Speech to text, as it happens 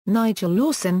Nigel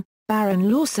Lawson,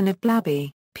 Baron Lawson of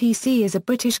Blaby, PC, is a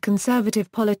British Conservative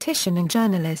politician and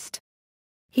journalist.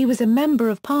 He was a Member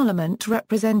of Parliament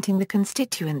representing the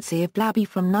constituency of Blaby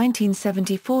from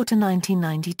 1974 to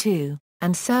 1992,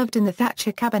 and served in the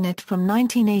Thatcher Cabinet from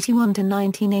 1981 to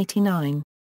 1989.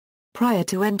 Prior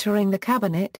to entering the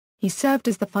Cabinet, he served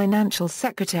as the Financial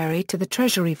Secretary to the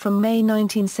Treasury from May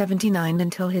 1979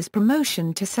 until his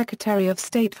promotion to Secretary of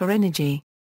State for Energy.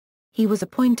 He was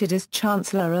appointed as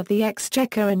Chancellor of the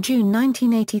Exchequer in June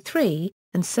 1983,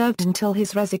 and served until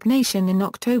his resignation in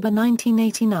October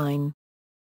 1989.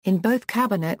 In both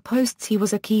cabinet posts he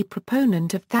was a key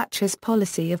proponent of Thatcher's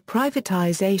policy of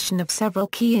privatisation of several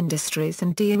key industries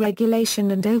and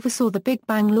deregulation, and oversaw the Big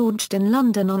Bang launched in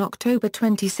London on October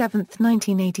 27,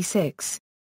 1986.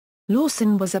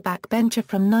 Lawson was a backbencher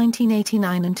from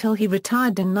 1989 until he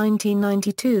retired in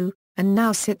 1992, and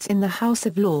now sits in the House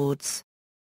of Lords.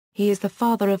 He is the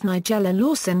father of Nigella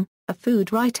Lawson, a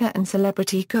food writer and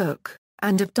celebrity cook,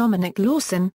 and of Dominic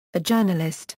Lawson, a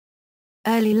journalist.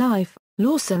 Early life: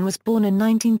 Lawson was born in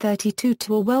 1932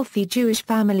 to a wealthy Jewish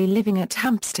family living at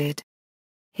Hampstead.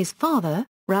 His father,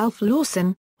 Ralph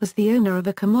Lawson, was the owner of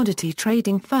a commodity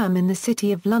trading firm in the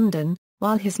City of London,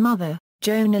 while his mother,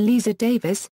 Joan Eliza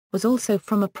Davis, was also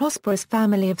from a prosperous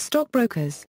family of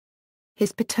stockbrokers.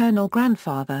 His paternal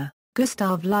grandfather,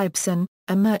 Gustav Lawson,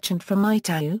 a merchant from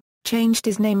Itau, changed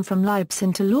his name from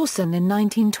Lawson to Lawson in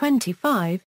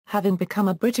 1925, having become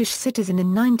a British citizen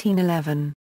in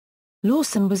 1911.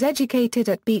 Lawson was educated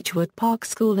at Beechwood Park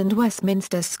School and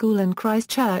Westminster School and Christ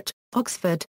Church,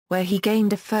 Oxford, where he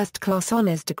gained a first-class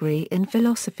honours degree in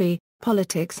philosophy,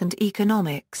 politics and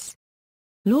economics.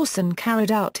 Lawson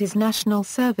carried out his national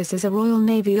service as a Royal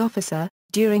Navy officer,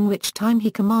 during which time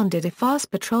he commanded a fast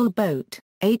patrol boat,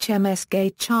 HMS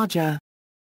Gate Charger.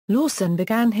 Lawson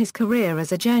began his career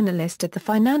as a journalist at the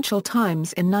Financial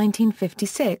Times in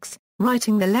 1956,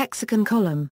 writing the Lexicon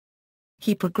column.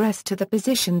 He progressed to the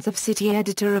positions of city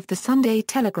editor of the Sunday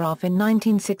Telegraph in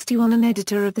 1961 and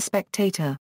editor of The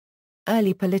Spectator.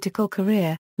 Early political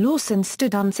career: Lawson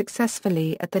stood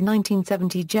unsuccessfully at the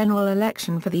 1970 general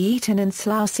election for the Eton and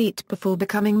Slough seat before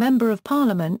becoming Member of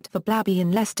Parliament for Blaby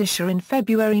in Leicestershire in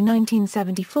February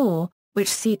 1974, which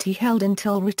seat he held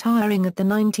until retiring at the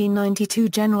 1992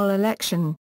 general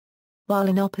election. While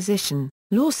in opposition,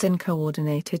 Lawson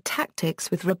coordinated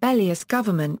tactics with rebellious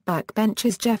government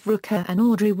backbenchers Jeff Rooker and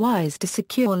Audrey Wise to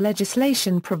secure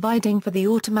legislation providing for the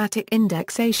automatic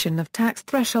indexation of tax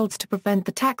thresholds to prevent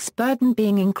the tax burden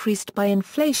being increased by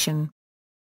inflation.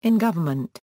 In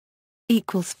government: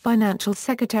 Financial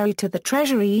Secretary to the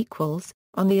Treasury.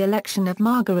 On the election of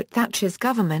Margaret Thatcher's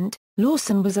government,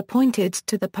 Lawson was appointed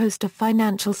to the post of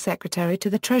Financial Secretary to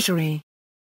the Treasury.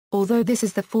 Although this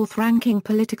is the fourth-ranking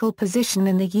political position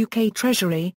in the UK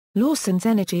Treasury, Lawson's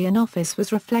energy in office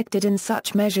was reflected in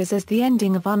such measures as the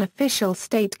ending of unofficial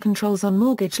state controls on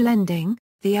mortgage lending,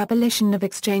 the abolition of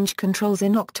exchange controls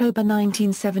in October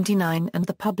 1979 and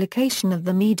the publication of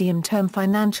the medium-term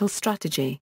financial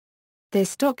strategy.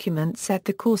 This document set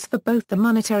the course for both the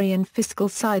monetary and fiscal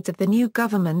sides of the new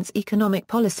government's economic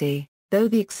policy, though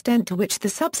the extent to which the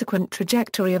subsequent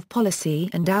trajectory of policy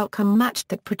and outcome matched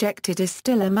that projected is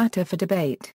still a matter for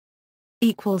debate.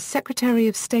 Secretary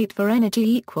of State for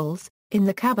Energy. In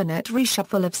the cabinet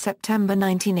reshuffle of September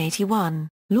 1981,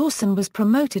 Lawson was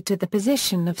promoted to the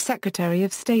position of Secretary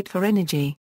of State for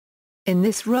Energy. In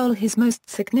this role his most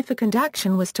significant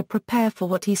action was to prepare for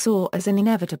what he saw as an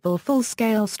inevitable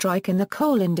full-scale strike in the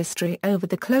coal industry over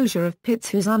the closure of pits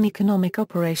whose uneconomic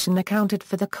operation accounted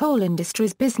for the coal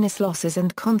industry's business losses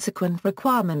and consequent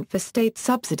requirement for state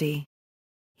subsidy.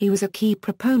 He was a key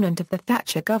proponent of the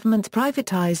Thatcher government's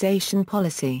privatisation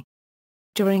policy.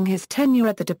 During his tenure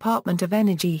at the Department of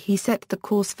Energy he set the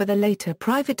course for the later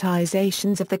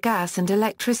privatisations of the gas and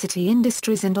electricity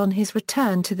industries, and on his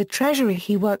return to the Treasury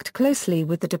he worked closely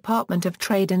with the Department of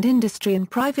Trade and Industry in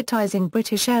privatising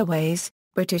British Airways,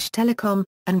 British Telecom,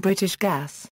 and British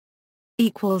Gas.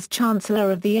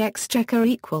 Chancellor of the Exchequer.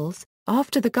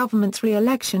 After the government's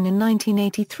re-election in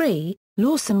 1983,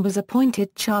 Lawson was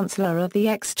appointed Chancellor of the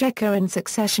Exchequer in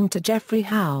succession to Geoffrey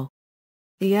Howe.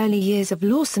 The early years of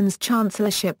Lawson's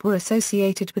chancellorship were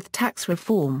associated with tax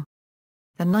reform.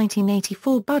 The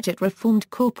 1984 budget reformed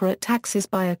corporate taxes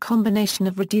by a combination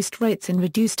of reduced rates and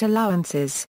reduced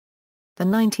allowances. The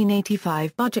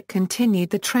 1985 budget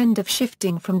continued the trend of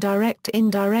shifting from direct to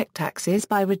indirect taxes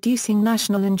by reducing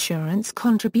national insurance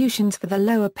contributions for the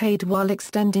lower paid while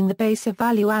extending the base of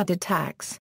value-added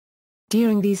tax.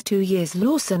 During these 2 years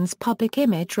Lawson's public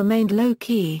image remained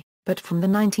low-key, but from the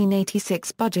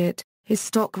 1986 budget, his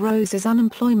stock rose as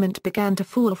unemployment began to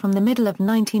fall from the middle of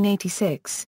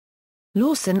 1986.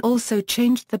 Lawson also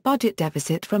changed the budget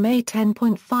deficit from a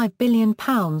 £10.5 billion in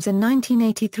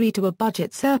 1983 to a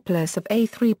budget surplus of a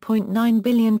 £3.9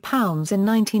 billion in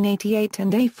 1988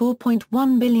 and a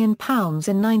 £4.1 billion in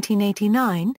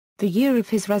 1989, the year of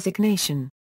his resignation.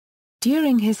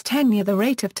 During his tenure the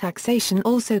rate of taxation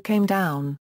also came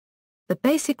down. The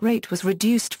basic rate was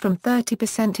reduced from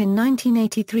 30% in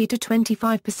 1983 to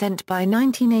 25% by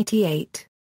 1988.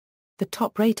 The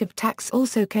top rate of tax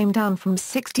also came down from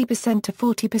 60% to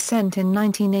 40% in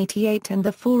 1988 and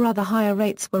the four other higher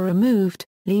rates were removed,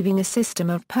 leaving a system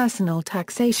of personal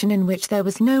taxation in which there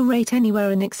was no rate anywhere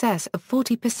in excess of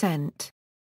 40%.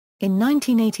 In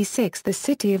 1986 the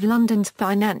City of London's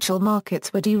financial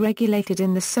markets were deregulated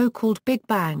in the so-called Big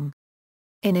Bang.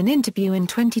 In an interview in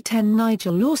 2010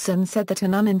 Nigel Lawson said that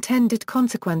an unintended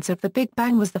consequence of the Big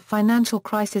Bang was the financial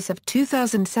crisis of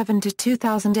 2007 to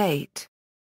 2008.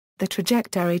 The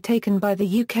trajectory taken by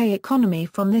the UK economy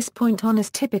from this point on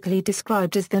is typically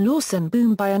described as the Lawson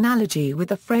boom by analogy with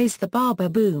the phrase the Barber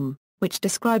boom, which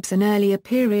describes an earlier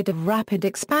period of rapid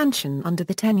expansion under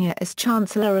the tenure as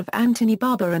Chancellor of Anthony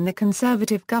Barber and the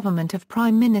Conservative government of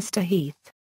Prime Minister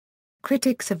Heath.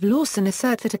 Critics of Lawson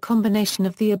assert that a combination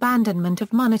of the abandonment of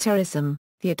monetarism,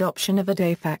 the adoption of a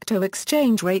de facto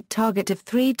exchange rate target of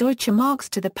 3 Deutsche Marks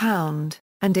to the pound,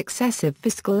 and excessive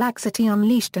fiscal laxity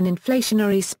unleashed an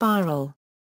inflationary spiral.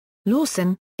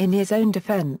 Lawson, in his own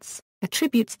defense,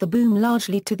 attributes the boom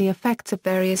largely to the effects of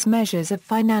various measures of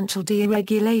financial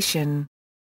deregulation.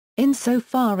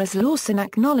 Insofar as Lawson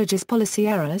acknowledges policy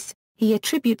errors, he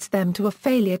attributes them to a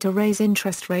failure to raise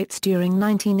interest rates during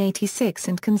 1986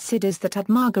 and considers that had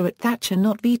Margaret Thatcher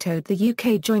not vetoed the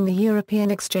UK join the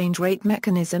European exchange rate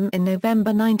mechanism in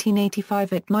November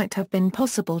 1985 it might have been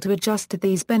possible to adjust to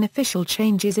these beneficial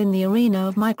changes in the arena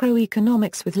of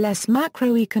microeconomics with less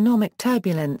macroeconomic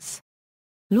turbulence.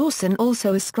 Lawson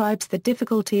also ascribes the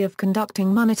difficulty of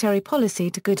conducting monetary policy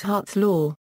to Goodhart's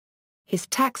law. His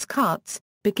tax cuts,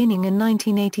 beginning in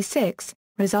 1986,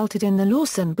 resulted in the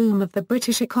Lawson boom of the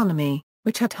British economy,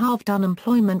 which had halved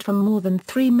unemployment from more than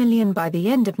 3 million by the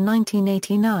end of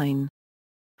 1989.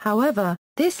 However,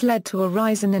 this led to a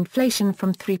rise in inflation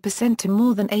from 3% to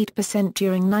more than 8%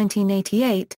 during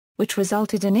 1988, which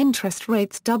resulted in interest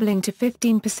rates doubling to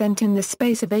 15% in the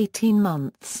space of 18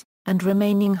 months, and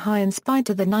remaining high in spite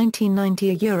of the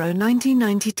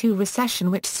 1990–1992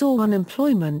 recession which saw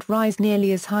unemployment rise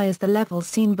nearly as high as the levels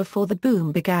seen before the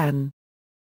boom began.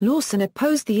 Lawson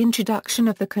opposed the introduction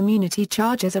of the community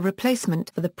charge as a replacement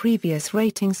for the previous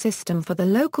rating system for the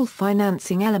local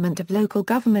financing element of local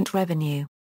government revenue.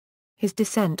 His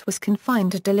dissent was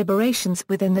confined to deliberations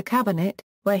within the Cabinet,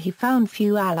 where he found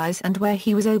few allies and where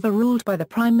he was overruled by the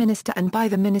Prime Minister and by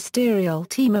the ministerial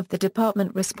team of the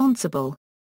department responsible.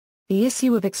 The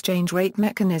issue of exchange rate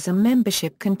mechanism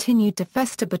membership continued to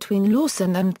fester between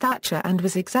Lawson and Thatcher and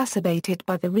was exacerbated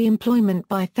by the re-employment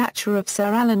by Thatcher of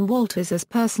Sir Alan Walters as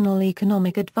personal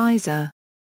economic advisor.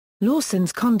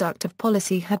 Lawson's conduct of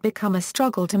policy had become a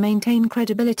struggle to maintain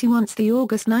credibility once the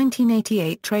August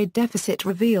 1988 trade deficit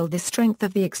revealed the strength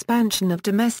of the expansion of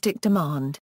domestic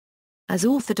demand. As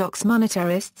orthodox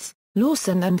monetarists,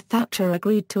 Lawson and Thatcher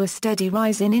agreed to a steady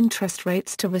rise in interest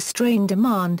rates to restrain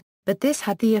demand, but this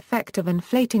had the effect of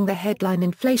inflating the headline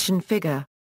inflation figure.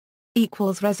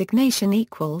 Resignation.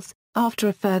 After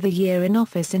a further year in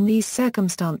office in these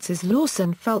circumstances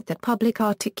Lawson felt that public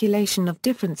articulation of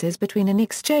differences between an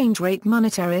exchange rate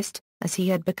monetarist, as he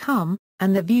had become,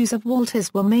 and the views of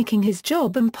Walters were making his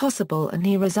job impossible and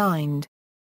he resigned.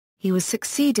 He was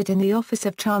succeeded in the office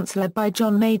of Chancellor by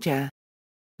John Major.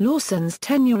 Lawson's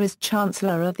tenure as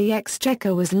Chancellor of the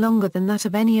Exchequer was longer than that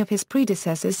of any of his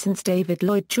predecessors since David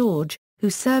Lloyd George,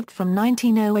 who served from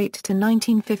 1908 to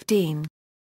 1915.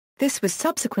 This was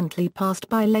subsequently passed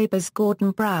by Labour's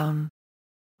Gordon Brown.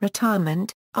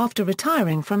 Retirement. After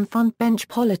retiring from frontbench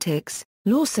politics,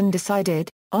 Lawson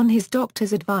decided, on his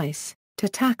doctor's advice, to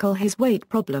tackle his weight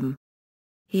problem.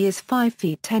 He is 5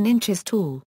 feet 10 inches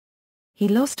tall. He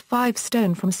lost 5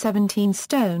 stone from 17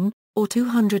 stone, or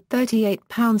 238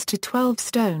 pounds to 12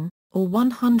 stone, or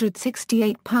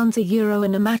 168 pounds a year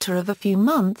in a matter of a few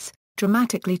months,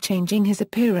 dramatically changing his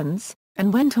appearance,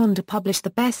 and went on to publish the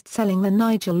best-selling The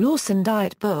Nigel Lawson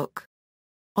Diet book.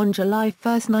 On July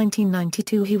 1,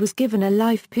 1992 he was given a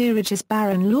life peerage as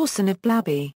Baron Lawson of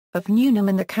Blaby, of Newnham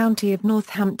in the county of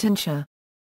Northamptonshire.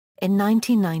 In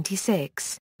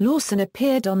 1996, Lawson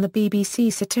appeared on the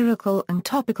BBC satirical and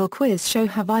topical quiz show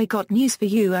Have I Got News for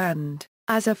You and,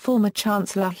 as a former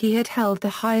Chancellor he had held the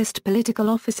highest political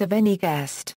office of any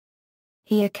guest.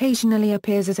 He occasionally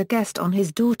appears as a guest on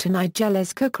his daughter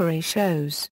Nigella's cookery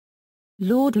shows.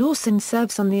 Lord Lawson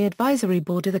serves on the advisory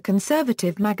board of the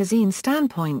conservative magazine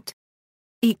Standpoint.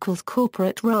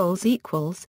 Corporate roles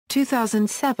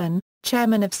 2007,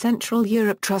 Chairman of Central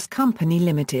Europe Trust Company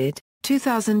Limited,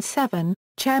 2007,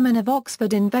 Chairman of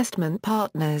Oxford Investment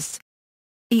Partners.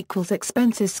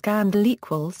 Expenses scandal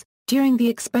During the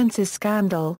expenses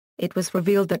scandal, it was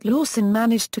revealed that Lawson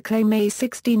managed to claim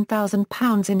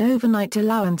 £16,000 in overnight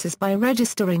allowances by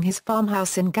registering his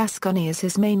farmhouse in Gascony as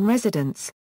his main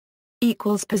residence.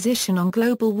 Position on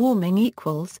global warming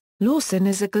Lawson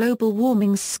is a global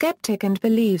warming skeptic and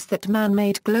believes that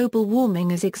man-made global warming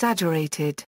is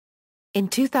exaggerated. In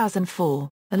 2004,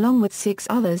 along with 6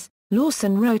 others,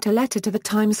 Lawson wrote a letter to the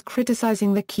Times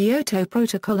criticizing the Kyoto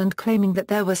Protocol and claiming that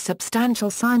there were substantial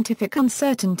scientific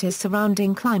uncertainties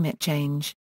surrounding climate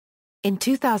change. In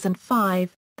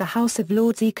 2005, the House of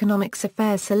Lords Economics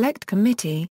Affairs Select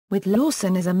Committee, with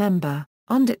Lawson as a member,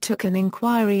 undertook an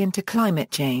inquiry into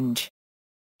climate change.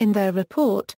 In their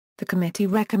report, the committee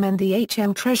recommend the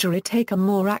Treasury take a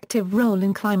more active role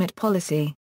in climate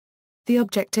policy. The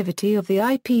objectivity of the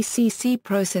IPCC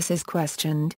process is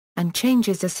questioned, and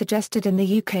changes are suggested in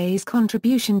the UK's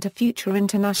contribution to future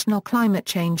international climate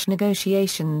change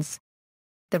negotiations.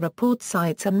 The report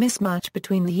cites a mismatch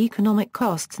between the economic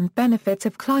costs and benefits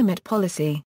of climate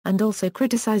policy, and also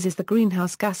criticises the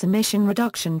greenhouse gas emission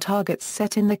reduction targets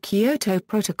set in the Kyoto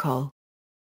Protocol.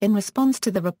 In response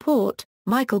to the report,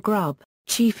 Michael Grubb,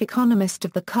 chief economist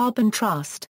of the Carbon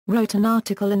Trust, wrote an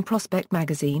article in Prospect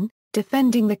magazine,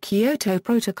 defending the Kyoto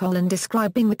Protocol and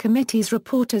describing the committee's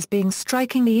report as being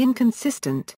strikingly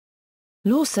inconsistent.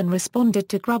 Lawson responded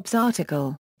to Grubb's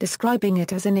article, describing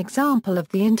it as an example of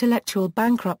the intellectual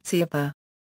bankruptcy of the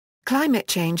climate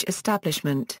change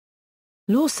establishment.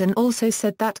 Lawson also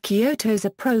said that Kyoto's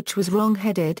approach was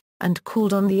wrong-headed, and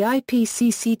called on the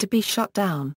IPCC to be shut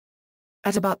down.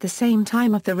 At about the same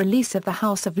time of the release of the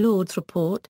House of Lords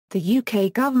report, the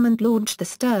UK government launched the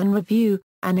Stern Review,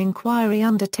 an inquiry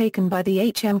undertaken by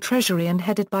the Treasury and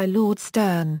headed by Lord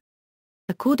Stern.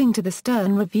 According to the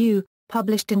Stern Review,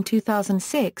 published in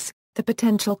 2006, the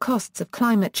potential costs of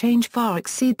climate change far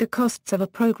exceed the costs of a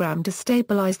programme to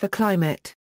stabilise the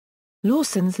climate.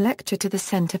 Lawson's lecture to the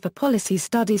Centre for Policy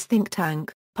Studies think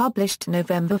tank, published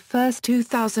November 1,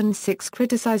 2006,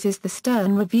 criticises the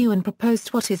Stern Review and proposed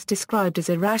what is described as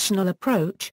a rational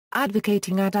approach,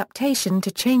 advocating adaptation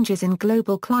to changes in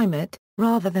global climate,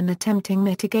 rather than attempting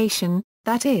mitigation,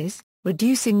 that is,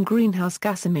 reducing greenhouse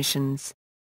gas emissions.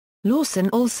 Lawson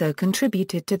also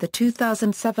contributed to the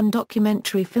 2007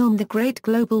 documentary film The Great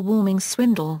Global Warming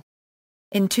Swindle.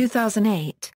 In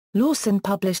 2008, Lawson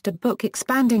published a book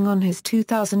expanding on his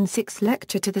 2006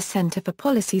 lecture to the Centre for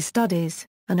Policy Studies,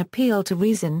 An Appeal to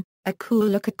Reason, A Cool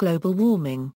Look at Global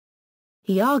Warming.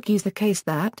 He argues the case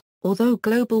that, although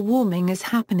global warming is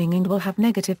happening and will have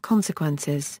negative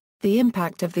consequences, the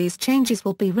impact of these changes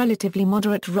will be relatively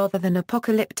moderate rather than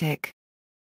apocalyptic.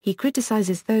 He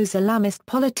criticizes those alarmist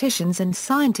politicians and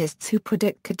scientists who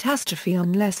predict catastrophe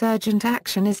unless urgent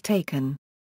action is taken.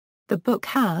 The book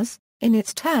has, in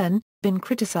its turn, been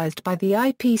criticized by the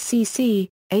IPCC.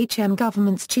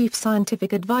 Government's chief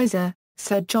scientific advisor,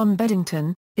 Sir John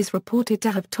Beddington, is reported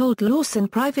to have told Lawson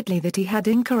privately that he had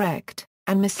incorrect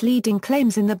and misleading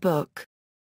claims in the book.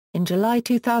 In July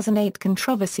 2008,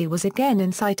 controversy was again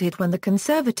incited when the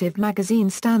conservative magazine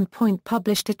Standpoint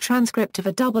published a transcript of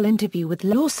a double interview with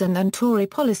Lawson and Tory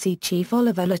policy chief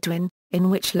Oliver Litwin, in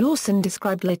which Lawson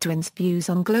described Litwin's views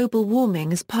on global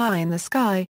warming as pie in the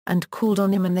sky, and called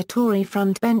on him and the Tory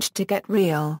front bench to get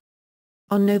real.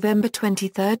 On November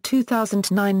 23,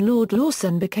 2009, Lord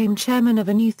Lawson became chairman of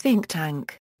a new think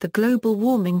tank, the Global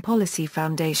Warming Policy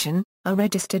Foundation, a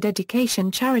registered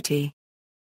education charity.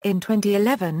 In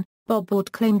 2011, Bob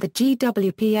Ward claimed the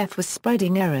GWPF was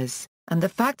spreading errors, and the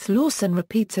facts Lawson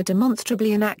repeats are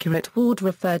demonstrably inaccurate. Ward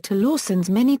referred to Lawson's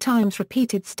many times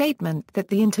repeated statement that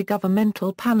the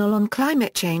Intergovernmental Panel on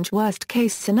Climate Change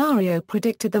worst-case scenario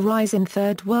predicted the rise in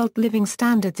Third World living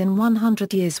standards in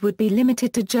 100 years would be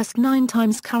limited to just 9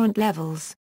 times current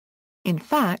levels. In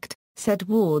fact, said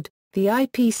Ward, the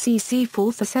IPCC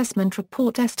Fourth Assessment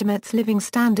Report estimates living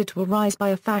standard will rise by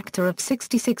a factor of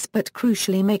 66 but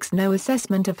crucially makes no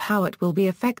assessment of how it will be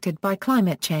affected by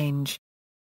climate change.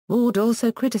 Ward also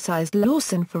criticized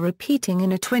Lawson for repeating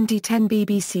in a 2010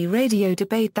 BBC radio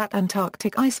debate that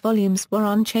Antarctic ice volumes were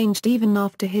unchanged even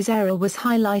after his error was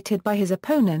highlighted by his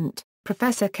opponent,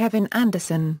 Professor Kevin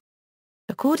Anderson.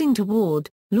 According to Ward,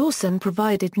 Lawson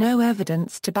provided no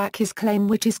evidence to back his claim,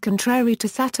 which is contrary to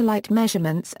satellite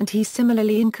measurements, and he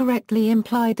similarly incorrectly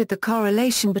implied that the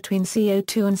correlation between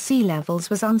CO2 and sea levels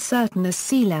was uncertain, as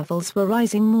sea levels were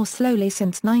rising more slowly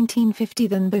since 1950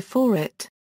 than before it.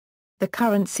 The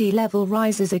current sea level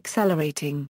rise is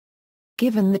accelerating.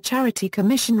 Given the Charity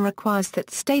Commission requires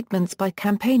that statements by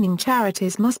campaigning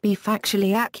charities must be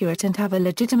factually accurate and have a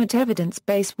legitimate evidence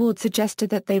base, Ward suggested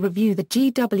that they review the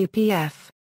GWPF.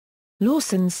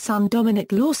 Lawson's son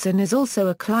Dominic Lawson is also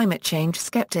a climate change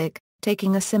skeptic,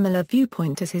 taking a similar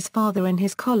viewpoint as his father in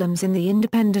his columns in The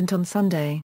Independent on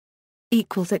Sunday.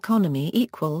 Economy.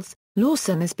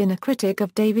 Lawson has been a critic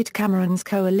of David Cameron's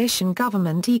coalition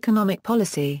government economic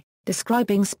policy,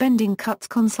 describing spending cuts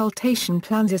consultation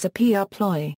plans as a PR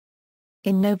ploy.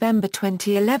 In November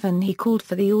 2011 he called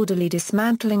for the orderly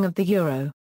dismantling of the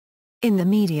euro. In the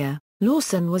media,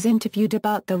 Lawson was interviewed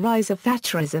about the rise of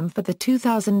Thatcherism for the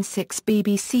 2006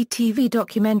 BBC TV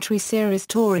documentary series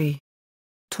Tory.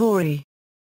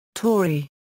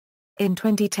 In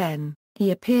 2010, he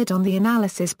appeared on the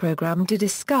Analysis programme to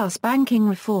discuss banking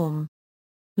reform.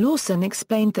 Lawson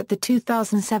explained that the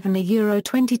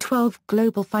 2007–2012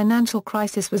 global financial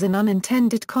crisis was an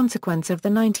unintended consequence of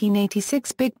the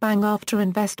 1986 Big Bang, after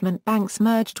investment banks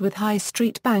merged with high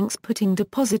street banks, putting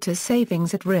depositors'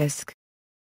 savings at risk.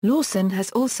 Lawson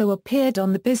has also appeared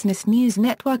on the Business News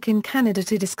Network in Canada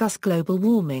to discuss global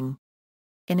warming.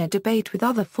 In a debate with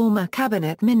other former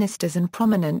cabinet ministers and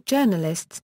prominent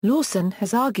journalists, Lawson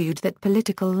has argued that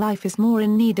political life is more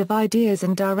in need of ideas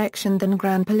and direction than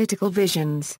grand political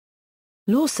visions.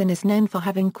 Lawson is known for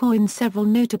having coined several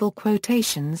notable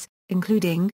quotations,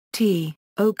 including, "To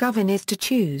govern is to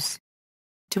choose.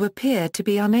 To appear to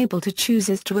be unable to choose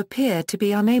is to appear to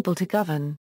be unable to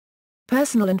govern."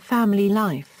 Personal and family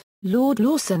life. Lord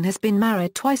Lawson has been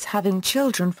married twice, having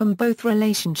children from both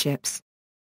relationships.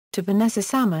 To Vanessa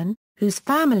Salmon, whose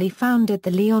family founded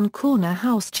the Leon Corner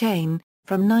house chain,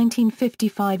 from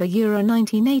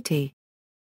 1955–1980.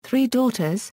 3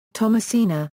 daughters,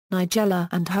 Thomasina, Nigella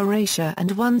and Horatia,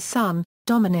 and 1 son,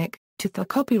 Dominic, to the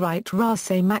copyright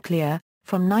Rase Maclia,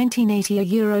 from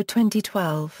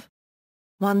 1980–2012.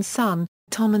 1 son,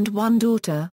 Tom, and 1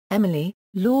 daughter, Emily.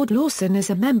 Lord Lawson is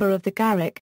a member of the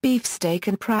Garrick, Beefsteak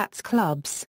and Pratt's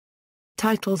clubs.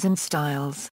 Titles and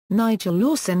styles: Nigel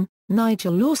Lawson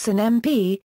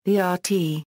MP, the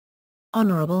RT.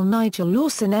 Honourable Nigel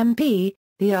Lawson MP,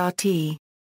 the RT.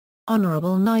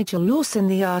 Honourable Nigel Lawson,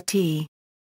 the RT.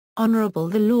 Honourable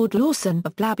the Lord Lawson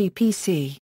of Blaby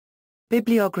PC.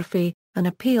 Bibliography: An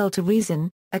Appeal to Reason,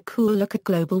 A Cool Look at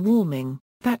Global Warming,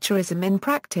 Thatcherism in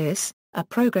Practice, A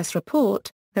Progress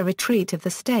Report, The Retreat of the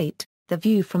State, The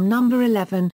View from Number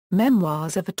 11,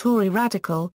 Memoirs of a Tory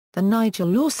Radical, The Nigel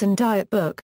Lawson Diet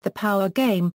Book, The Power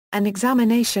Game, An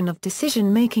Examination of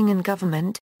Decision-Making in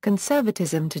Government,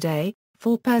 Conservatism Today,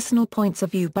 4 Personal Points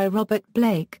of View by Robert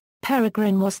Blake,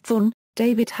 Peregrine Wasthorn,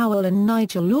 David Howell and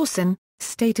Nigel Lawson,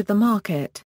 State of the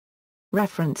Market.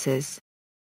 References.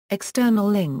 External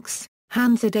links: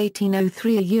 Hansard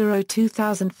 1803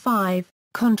 2005,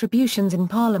 Contributions in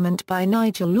Parliament by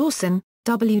Nigel Lawson,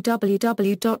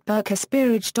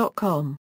 www.burkerspearage.com.